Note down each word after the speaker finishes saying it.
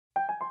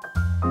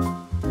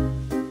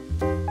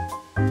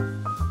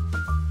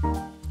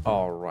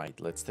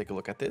right, let's take a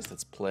look at this.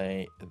 Let's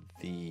play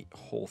the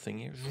whole thing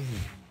here.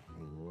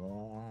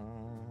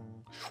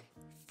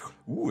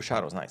 Ooh,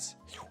 shadow's nice.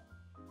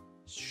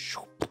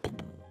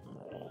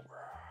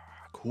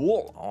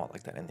 Cool. Oh, I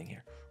like that ending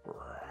here.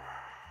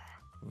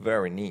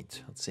 Very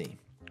neat. Let's see.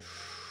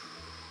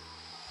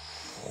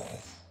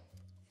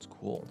 It's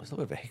cool. There's a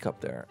little bit of a hiccup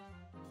there.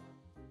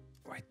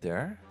 Right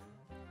there.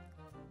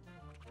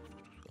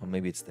 Or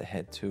maybe it's the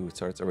head too. It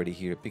starts already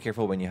here. Be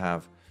careful when you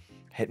have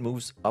head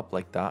moves up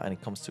like that and it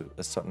comes to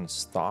a sudden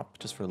stop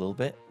just for a little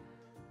bit.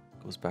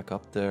 Goes back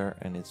up there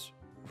and it's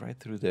right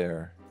through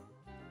there.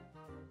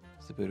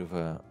 It's a bit of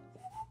a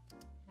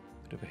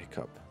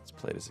hiccup. Let's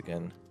play this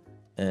again.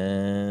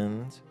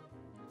 And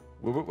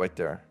whoop, right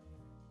there.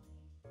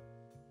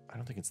 I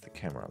don't think it's the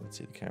camera. Let's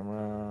see the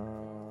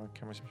camera.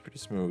 Camera seems pretty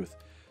smooth.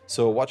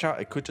 So watch out.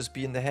 It could just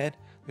be in the head.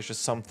 There's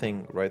just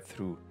something right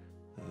through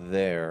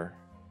there.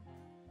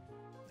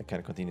 It kind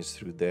of continues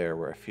through there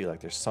where I feel like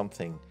there's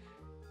something.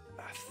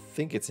 I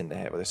think it's in the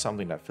head, but there's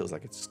something that feels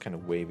like it's just kind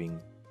of waving.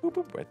 Boop,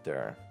 boop, right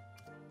there.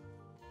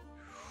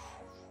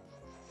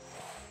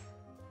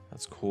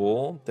 That's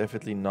cool.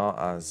 Definitely not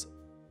as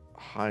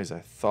high as I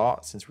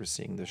thought since we're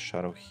seeing the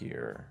shadow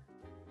here.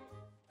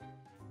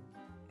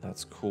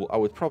 That's cool. I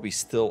would probably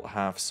still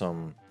have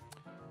some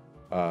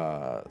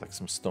like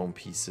some stone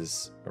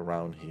pieces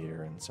around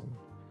here and some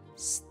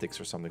sticks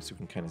or something so you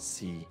can kind of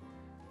see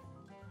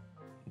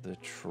the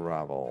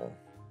travel.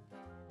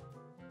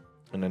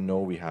 And I know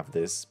we have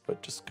this,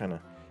 but just kind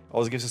of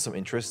always gives us some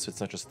interest so it's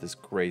not just this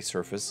gray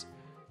surface.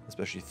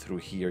 Especially through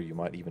here, you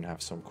might even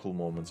have some cool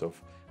moments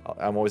of...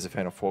 I'm always a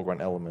fan of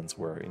foreground elements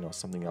where, you know,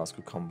 something else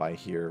could come by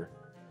here.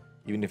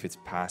 Even if it's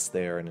past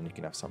there, and then you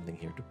can have something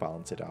here to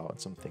balance it out and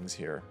some things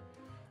here.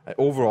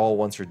 Overall,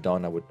 once you're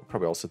done, I would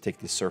probably also take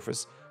the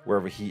surface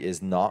wherever he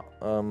is not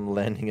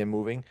landing and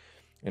moving.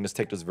 And just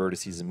take those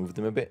vertices and move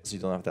them a bit so you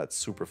don't have that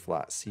super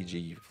flat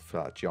CG,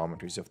 flat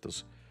geometries. You have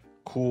those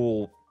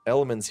cool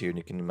elements here, and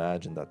you can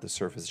imagine that the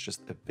surface is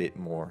just a bit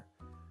more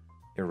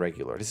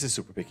irregular. This is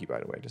super picky, by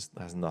the way. This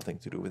has nothing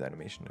to do with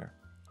animation there.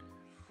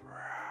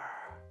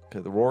 Okay,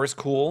 the roar is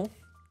cool.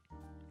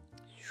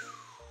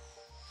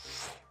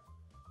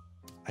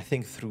 I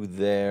think through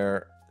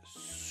there,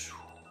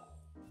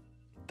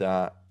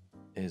 that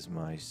is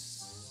my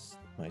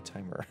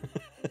timer.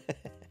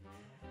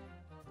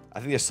 I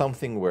think there's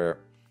something where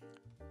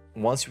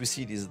once we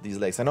see these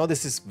legs, I know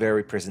this is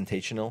very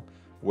presentational,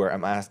 where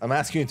I'm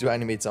asking you to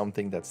animate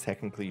something that's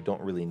technically you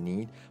don't really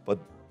need, but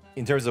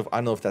in terms of, I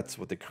don't know if that's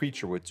what the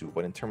creature would do,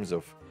 but in terms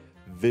of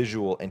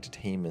visual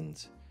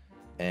entertainment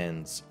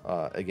and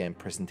again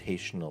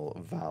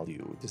presentational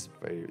value, this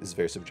is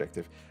very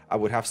subjective. I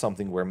would have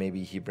something where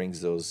maybe he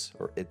brings those,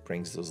 or it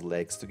brings those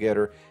legs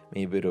together,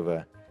 maybe a bit of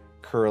a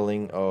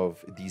curling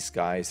of these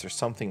guys. There's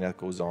something that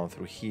goes on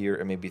through here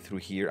and maybe through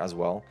here as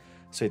well,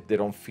 so they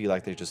don't feel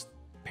like they're just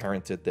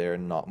parented there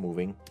and not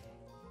moving.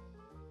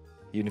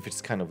 Even if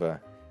it's kind of a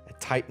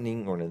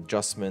tightening or an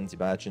adjustment,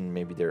 imagine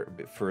maybe they're a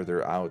bit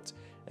further out,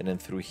 and then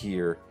through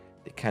here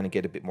they kind of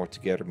get a bit more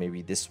together.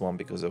 Maybe this one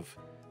because of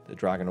the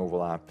dragon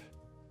overlap,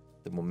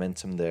 the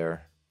momentum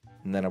there.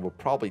 And then I would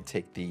probably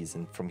take these,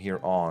 and from here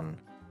on,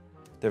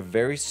 they're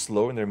very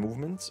slow in their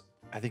movements.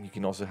 I think you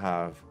can also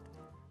have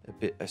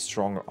a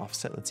stronger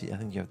offset. Let's see, I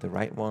think you have the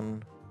right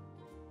one.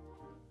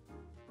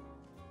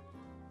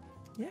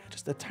 Yeah,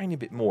 just a tiny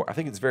bit more. I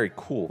think it's very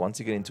cool once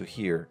you get into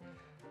here,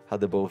 how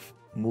they're both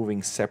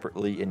moving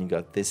separately, and you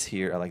got this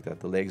here. I like that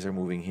the legs are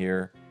moving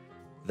here.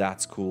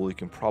 That's cool. You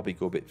can probably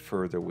go a bit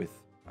further with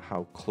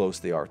how close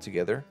they are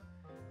together.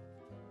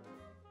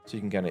 So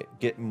you can kind of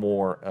get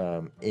more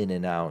in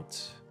and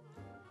out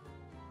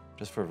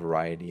just for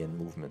variety and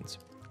movement.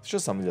 It's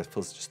just something that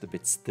feels just a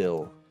bit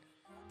still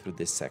through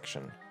this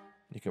section.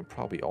 You can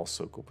probably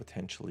also go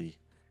potentially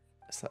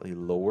slightly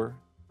lower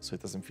so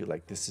it doesn't feel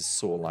like this is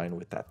so aligned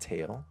with that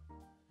tail.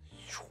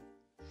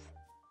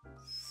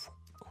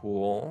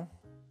 Cool.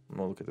 I'm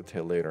gonna look at the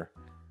tail later.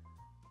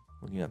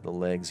 Looking at the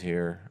legs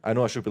here. I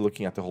know I should be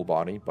looking at the whole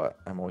body, but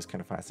I'm always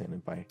kind of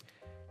fascinated by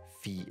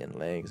feet and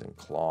legs and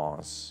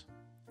claws.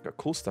 Got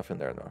cool stuff in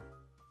there though.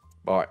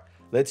 All right,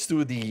 let's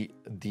do the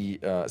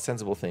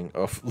sensible thing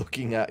of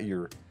looking at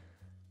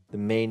the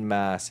main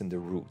mass and the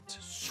root.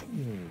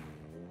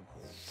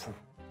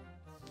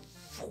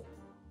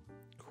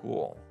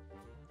 Cool.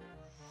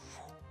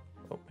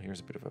 Oh, here's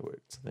a bit of a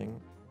weird thing.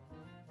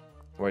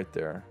 Right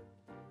there.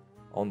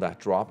 On that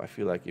drop, I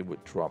feel like it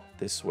would drop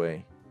this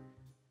way.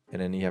 And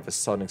then you have a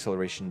sudden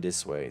acceleration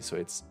this way. So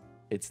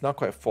it's not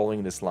quite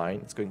following this line.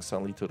 It's going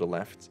suddenly to the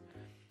left.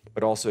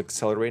 But also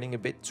accelerating a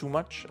bit too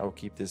much. I'll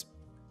keep this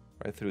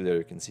right through there.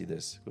 You can see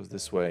this. It goes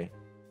this way.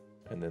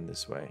 And then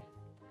this way.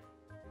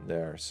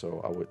 There. So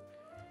I would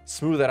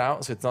smooth that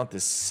out so it's not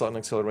this sudden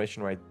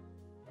acceleration right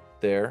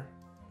there.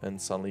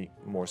 And suddenly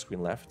more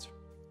screen left.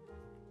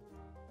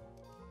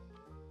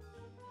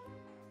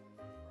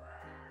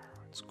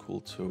 It's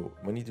cool too.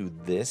 When you do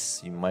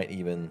this, you might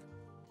even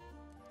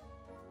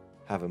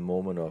have a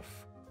moment of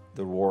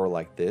the roar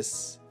like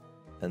this,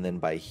 and then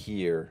by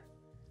here,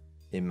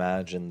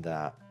 imagine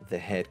that the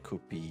head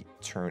could be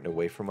turned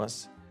away from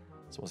us.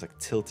 It's almost like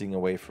tilting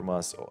away from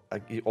us.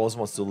 It also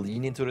wants to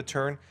lean into the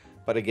turn,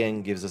 but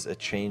again gives us a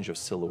change of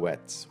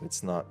silhouette.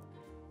 It's not,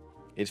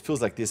 it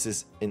feels like this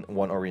is in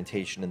one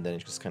orientation and then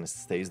it just kind of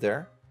stays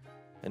there.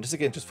 And just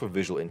again, just for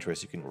visual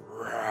interest, you can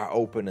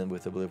open it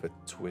with a bit of a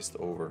twist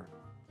over.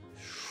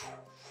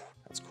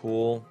 That's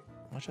cool.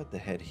 Watch out the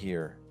head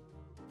here.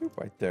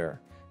 Right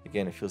there.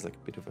 Again, it feels like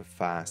a bit of a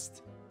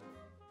fast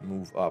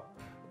move up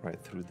right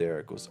through there.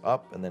 It goes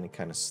up and then it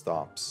kind of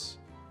stops.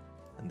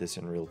 And this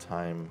in real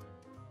time,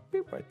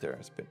 right there.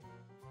 It's a bit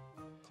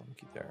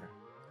clunky there.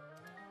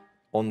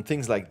 On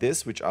things like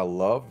this, which I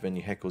love, when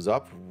your head goes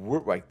up,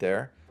 right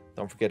there.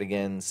 Don't forget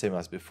again, same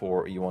as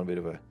before, you want a bit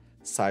of a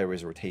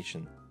sideways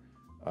rotation.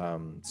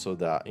 So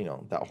that, you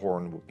know, that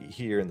horn would be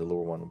here and the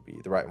lower one would be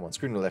the right one.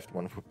 Screen the left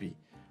one would be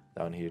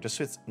down here. Just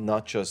so it's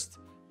not just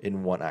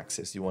in one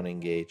axis. You want to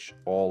engage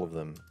all of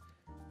them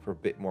for a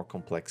bit more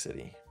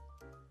complexity.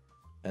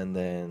 And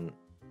then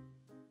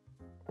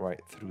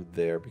right through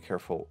there, be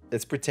careful.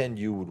 Let's pretend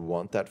you would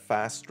want that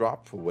fast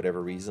drop for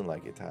whatever reason,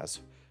 like it has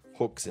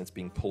hooks and it's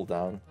being pulled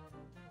down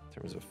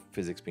in terms of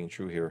physics being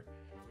true here.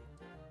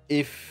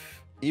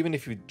 Even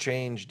if you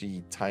change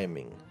the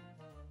timing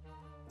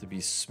to be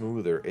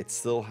smoother, it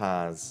still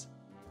has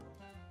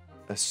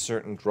a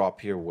certain drop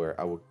here where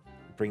I would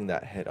bring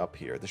that head up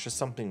here. There's just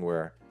something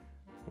where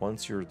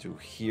once you're to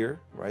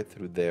here, right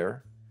through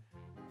there,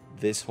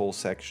 this whole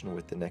section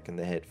with the neck and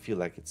the head feel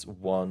like it's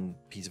one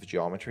piece of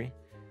geometry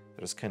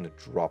that just kind of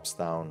drops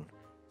down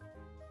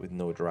with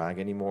no drag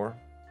anymore.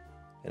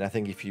 And I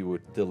think if you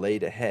would delay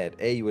the head,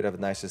 you would have a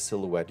nicer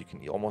silhouette. You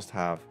can almost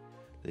have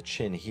the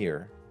chin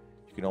here.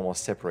 You can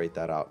almost separate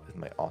that out with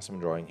my awesome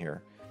drawing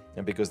here.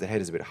 And because the head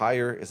is a bit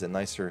higher, it's a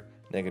nicer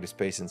negative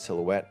space in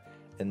silhouette.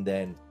 And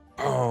then,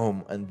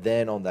 boom, and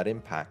then on that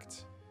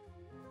impact,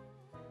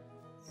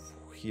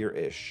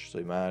 here-ish. So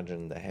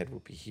imagine the head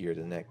would be here,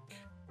 the neck,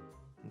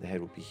 and the head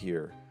would be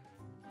here.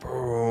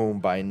 Boom,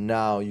 by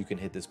now you can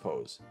hit this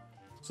pose.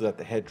 So that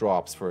the head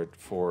drops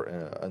for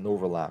an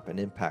overlap, an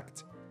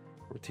impact,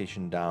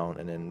 rotation down,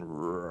 and then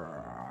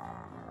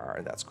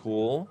that's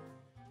cool.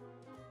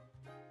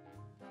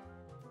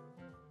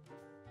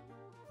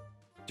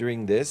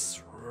 During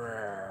this,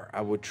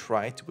 I would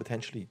try to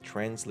potentially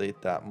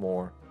translate that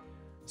more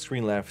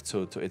screen left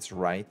so to its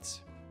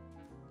right.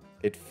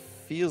 It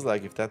feels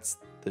like if that's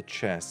the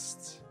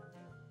chest,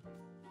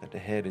 that the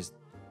head is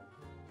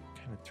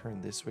kind of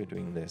turned this way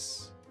doing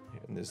this.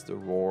 And there's the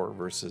roar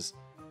versus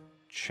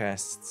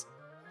chest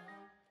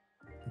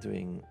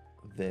doing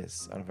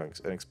this. I don't know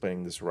if I'm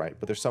explaining this right,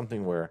 but there's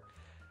something where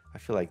I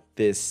feel like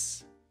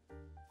this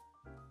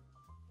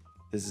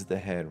is the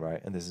head,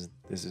 right? And this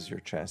is your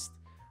chest,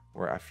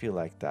 where I feel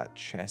like that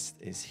chest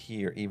is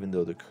here, even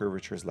though the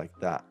curvature is like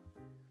that,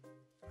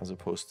 as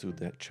opposed to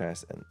the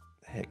chest and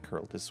head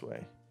curled this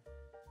way.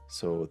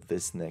 So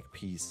this neck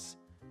piece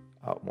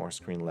out more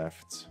screen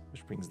left,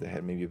 which brings the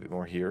head maybe a bit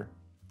more here.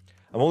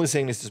 I'm only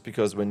saying this just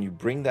because when you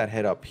bring that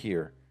head up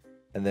here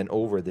and then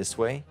over this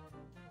way,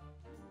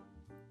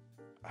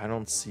 I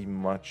don't see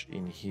much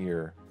in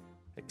here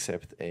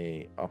except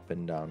a up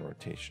and down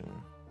rotation.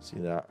 See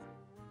that?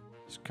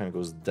 Just kind of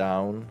goes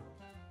down.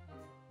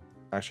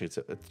 Actually, it's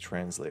a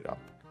translate up,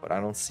 but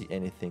I don't see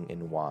anything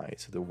in Y.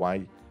 So the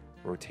Y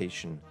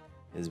rotation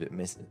is a bit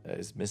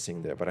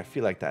missing there. But I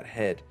feel like that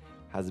head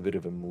has a bit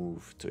of a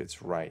move to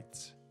its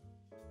right.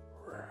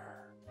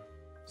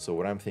 So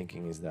what I'm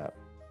thinking is that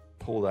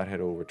pull that head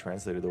over,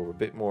 translate it over a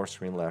bit more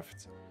screen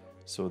left,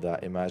 so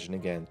that imagine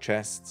again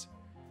chest,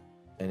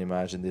 and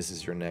imagine this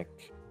is your neck,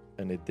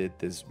 and it did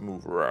this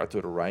move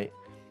to the right.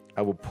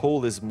 I will pull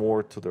this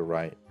more to the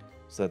right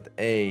so that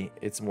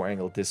it's more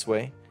angled this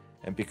way.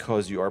 And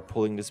because you are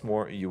pulling this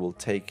more, you will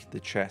take the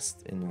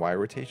chest in Y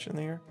rotation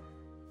here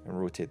and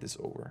rotate this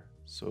over.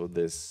 So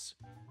this,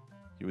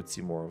 you would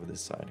see more of this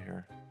side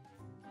here.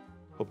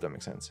 Hope that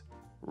makes sense.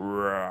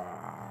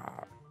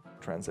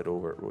 Translate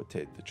over,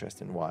 rotate the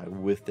chest in Y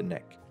with the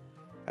neck.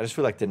 I just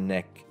feel like the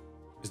neck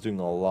is doing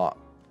a lot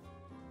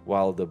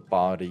while the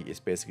body is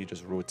basically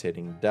just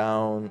rotating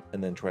down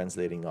and then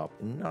translating up,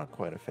 and not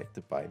quite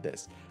affected by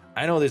this.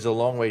 I know there's a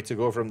long way to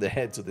go from the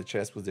head to the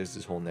chest, because there's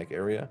this whole neck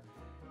area,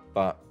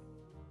 but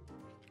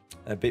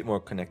a bit more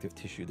connective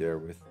tissue there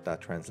with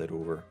that translate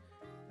over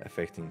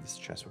affecting this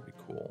chest would be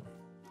cool.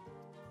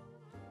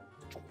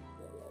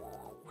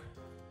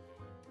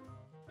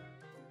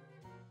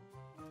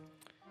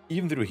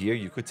 Even through here,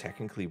 you could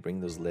technically bring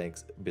those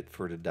legs a bit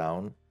further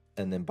down,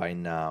 and then by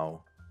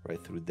now,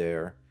 right through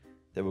there,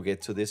 they will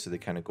get to this, so they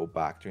kind of go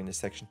back during this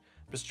section.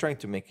 I'm just trying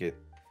to make it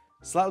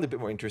slightly a bit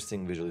more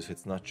interesting visually, so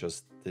it's not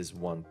just this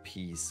one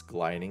piece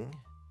gliding.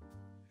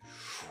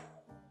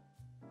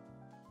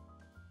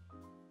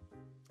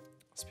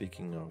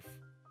 Speaking of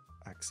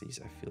axes,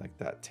 I feel like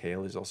that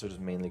tail is also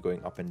just mainly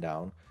going up and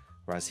down,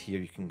 whereas here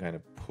you can kind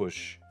of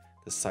push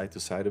the side to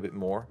side a bit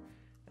more,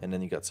 and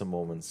then you got some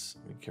moments.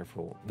 Be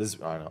careful. This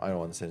I don't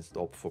want to say it's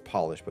all for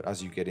polish, but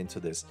as you get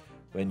into this,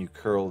 when you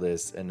curl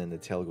this and then the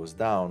tail goes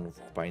down,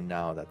 by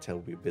now that tail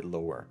will be a bit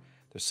lower.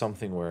 There's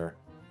something where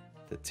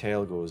The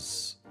tail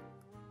goes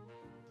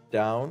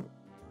down,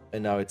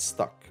 and now it's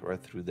stuck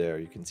right through there.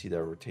 You can see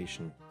that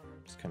rotation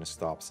just kind of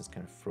stops. It's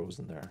kind of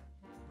frozen there.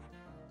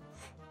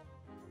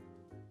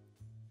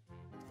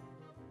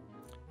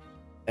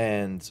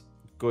 And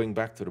going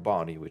back to the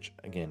body, which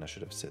again, I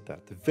should have said that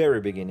at the very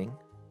beginning,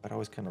 but I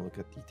always kind of look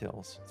at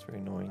details. It's very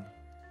annoying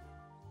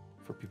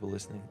for people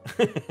listening.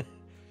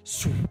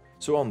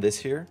 So on this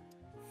here,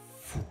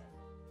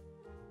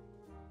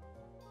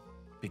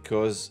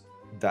 because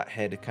that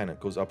head kind of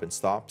goes up and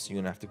stops, you're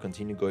gonna have to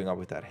continue going up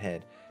with that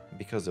head. And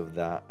because of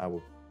that, I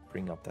will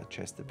bring up that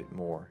chest a bit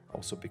more.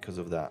 Also because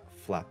of that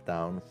flap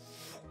down,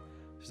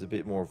 there's a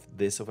bit more of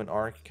this of an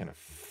arc, kind of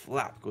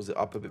flap, goes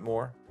up a bit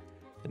more.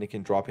 Then it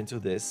can drop into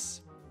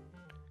this.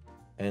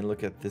 And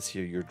look at this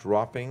here, you're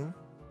dropping.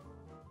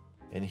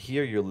 And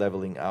here you're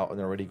leveling out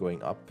and already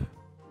going up.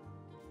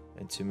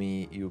 And to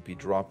me, you'll be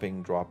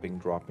dropping, dropping,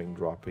 dropping,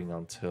 dropping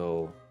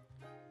until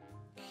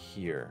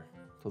here.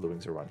 Until the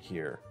wings are around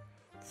here.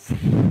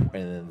 And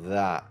then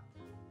that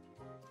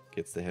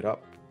gets the head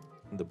up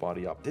and the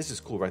body up. This is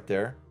cool right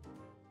there.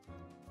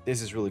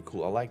 This is really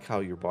cool. I like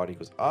how your body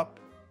goes up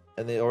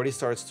and it already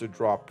starts to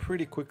drop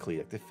pretty quickly.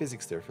 Like the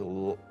physics there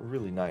feel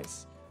really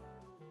nice.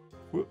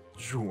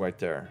 Right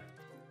there.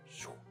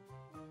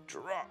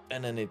 Drop.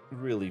 And then it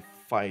really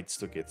fights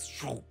to get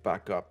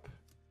back up.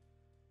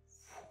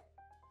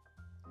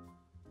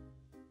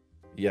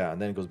 Yeah,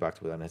 and then it goes back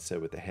to what I said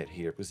with the head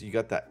here. Because you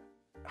got that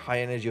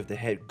high energy of the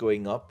head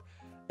going up.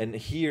 And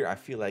here I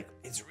feel like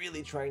it's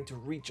really trying to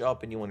reach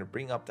up and you want to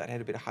bring up that head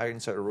a bit higher and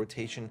start a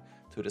rotation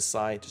to the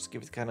side. Just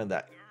give it kind of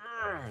that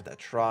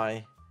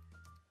try.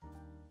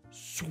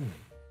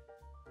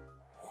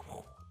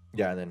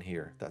 Yeah, and then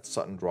here, that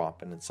sudden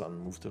drop and then sudden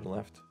move to the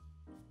left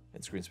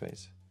in screen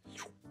space.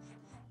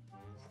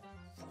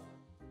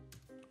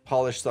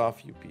 Polish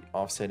stuff, you'd be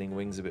offsetting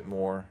wings a bit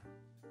more.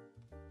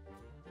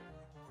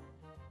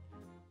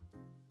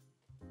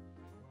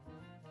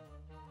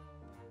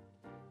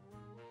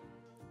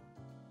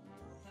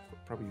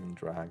 Probably even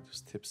drag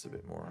those tips a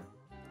bit more.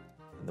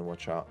 And then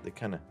watch out, they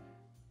kind of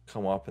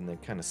come up and they're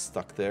kind of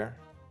stuck there.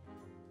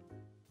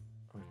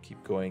 Or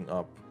keep going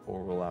up,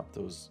 overlap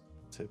those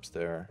tips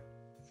there.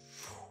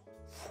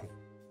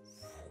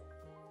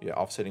 Yeah,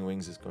 offsetting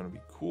wings is going to be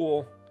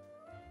cool.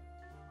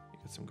 You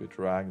get some good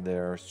drag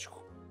there.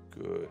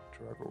 Good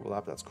drag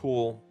overlap, that's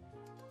cool.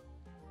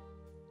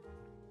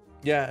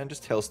 Yeah, and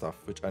just tail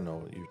stuff, which I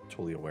know you're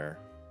totally aware.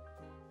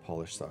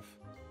 Polish stuff.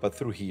 But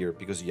through here,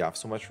 because you have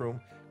so much room,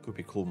 could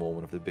be a cool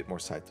moment of a bit more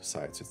side to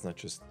side, so it's not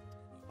just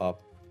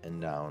up and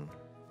down.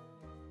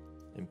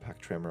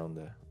 Impact tremor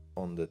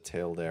on the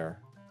tail there.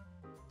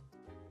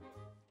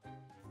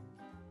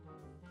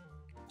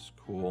 It's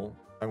cool.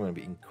 I'm going to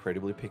be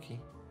incredibly picky.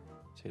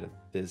 Say that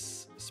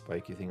this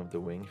spiky thing of the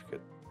wing, if you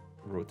could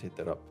rotate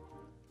that up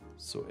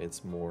so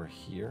it's more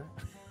here.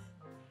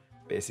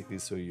 Basically,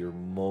 so you're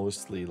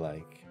mostly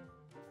like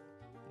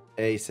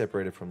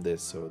separated from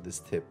this, so this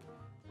tip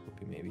would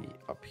be maybe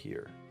up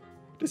here.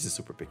 This is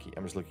super picky.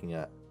 I'm just looking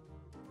at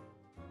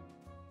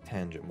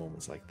tangent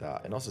moments like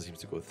that. And also seems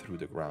to go through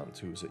the ground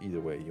too. So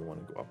either way, you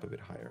want to go up a bit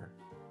higher.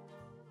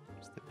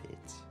 Just a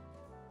bit.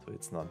 So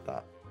it's not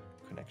that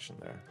connection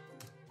there.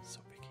 So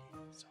picky.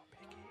 So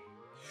picky.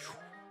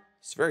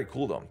 It's very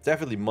cool though.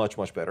 Definitely much,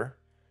 much better.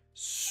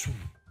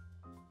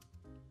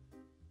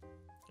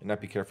 And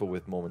not be careful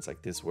with moments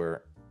like this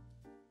where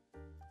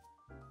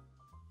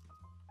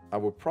I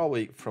would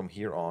probably from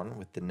here on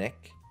with the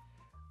neck,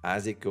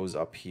 as it goes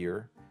up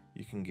here,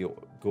 you can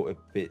go a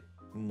bit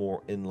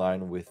more in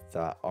line with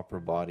the upper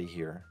body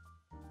here,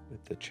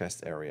 with the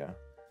chest area.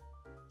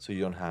 So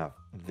you don't have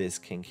this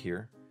kink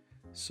here.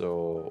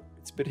 So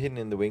it's a bit hidden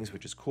in the wings,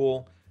 which is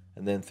cool.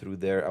 And then through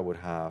there, I would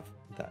have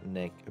that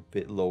neck a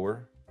bit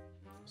lower.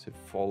 So it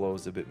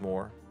follows a bit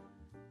more.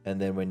 And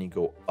then when you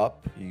go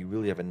up, you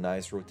really have a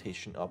nice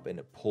rotation up and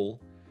a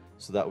pull.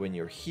 So that when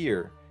you're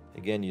here,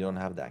 again, you don't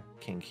have that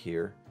kink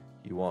here.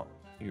 You want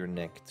your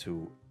neck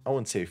to, I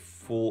wouldn't say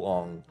full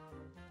on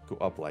go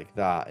up like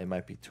that. It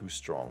might be too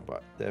strong,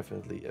 but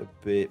definitely a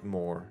bit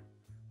more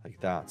like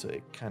that. So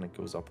it kind of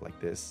goes up like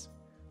this.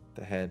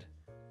 The head,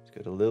 it's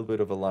got a little bit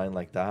of a line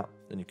like that.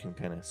 And you can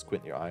kind of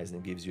squint your eyes and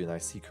it gives you a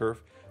nice C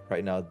curve.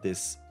 Right now,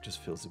 this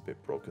just feels a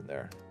bit broken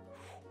there.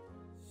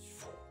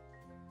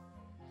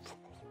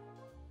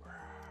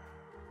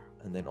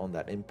 And then on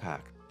that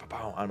impact,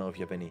 I don't know if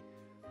you have any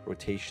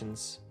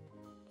rotations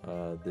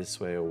this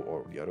way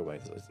or the other way.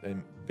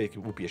 And it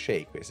would be a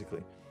shake,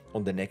 basically.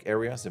 On the neck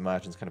area, so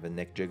imagine it's kind of a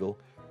neck jiggle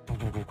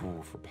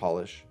for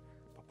polish.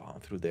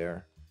 Through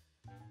there.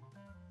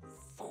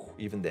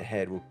 Even the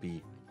head would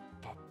be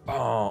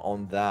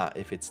on that.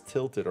 If it's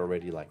tilted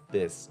already like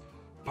this,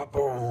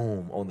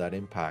 on that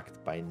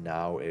impact by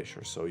now-ish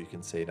or so, you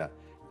can say that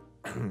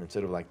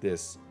instead of like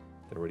this,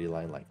 they're already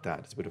aligned like that.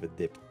 It's a bit of a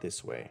dip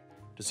this way.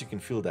 Just so you can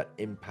feel that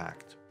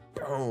impact,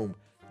 boom,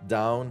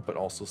 down, but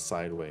also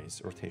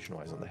sideways,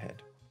 rotation-wise on the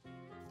head.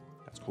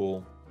 That's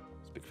cool. I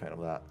was a big fan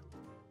of that.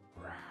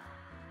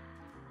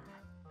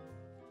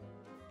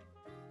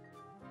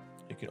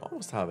 You can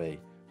almost have a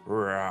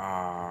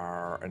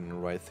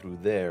and right through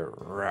there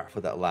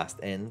for that last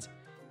end.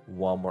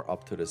 One more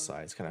up to the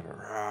side. It's kind of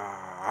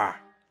a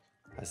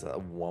that's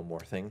that one more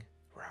thing.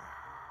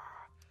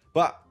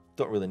 But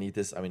don't really need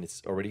this. I mean,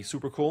 it's already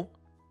super cool.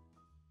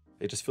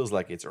 It just feels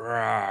like it's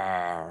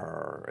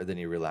and then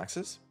he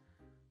relaxes,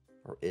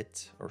 or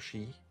it or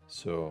she.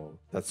 So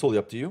that's totally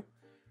up to you.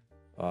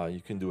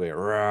 You can do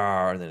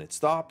a and then it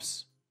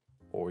stops,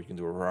 or you can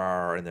do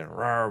a and then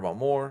one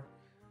more.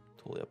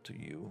 Totally up to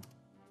you.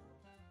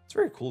 It's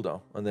very cool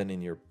though. And then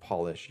in your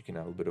polish, you can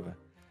have a bit of a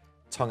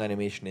tongue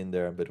animation in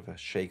there, a bit of a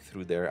shake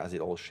through there as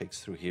it all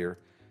shakes through here.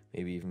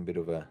 Maybe even a bit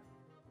of a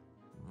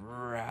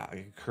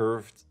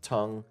curved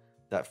tongue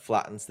that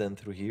flattens then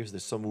through here. So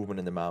there's some movement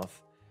in the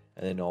mouth,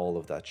 and then all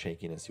of that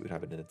shakiness, you would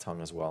have it in the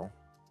tongue as well.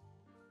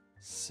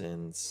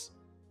 Since,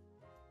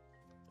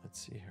 let's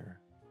see here.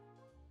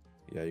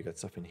 Yeah, you got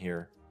stuff in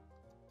here.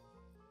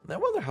 And I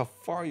wonder how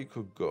far you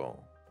could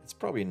go. It's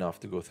probably enough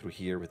to go through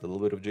here with a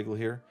little bit of jiggle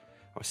here.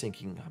 I was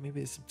thinking, oh, maybe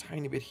there's some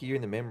tiny bit here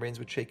and the membranes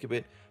would shake a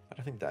bit, but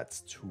I think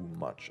that's too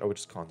much. I would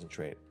just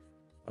concentrate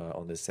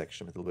on this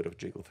section with a little bit of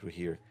jiggle through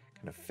here,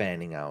 kind of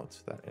fanning out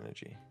that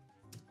energy.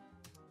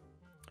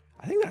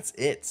 I think that's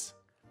it.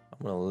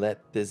 I'm going to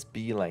let this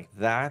be like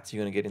that.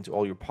 You're going to get into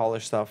all your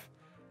polish stuff.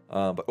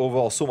 But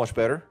overall, so much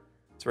better.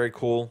 It's very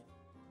cool.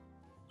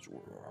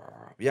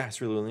 Yeah,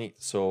 it's really, really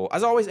neat. So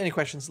as always, any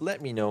questions,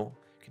 let me know.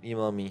 You can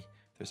email me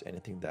if there's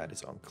anything that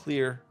is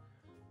unclear.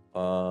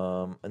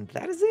 And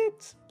that is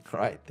it. All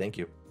right. Thank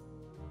you.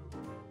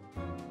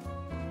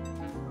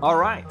 All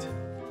right.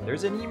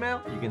 There's an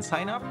email. You can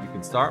sign up. You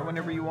can start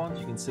whenever you want.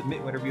 You can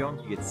submit whenever you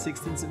want. You get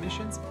 16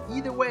 submissions.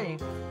 Either way,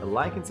 a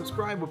like and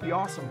subscribe would be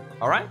awesome.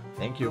 All right.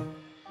 Thank you.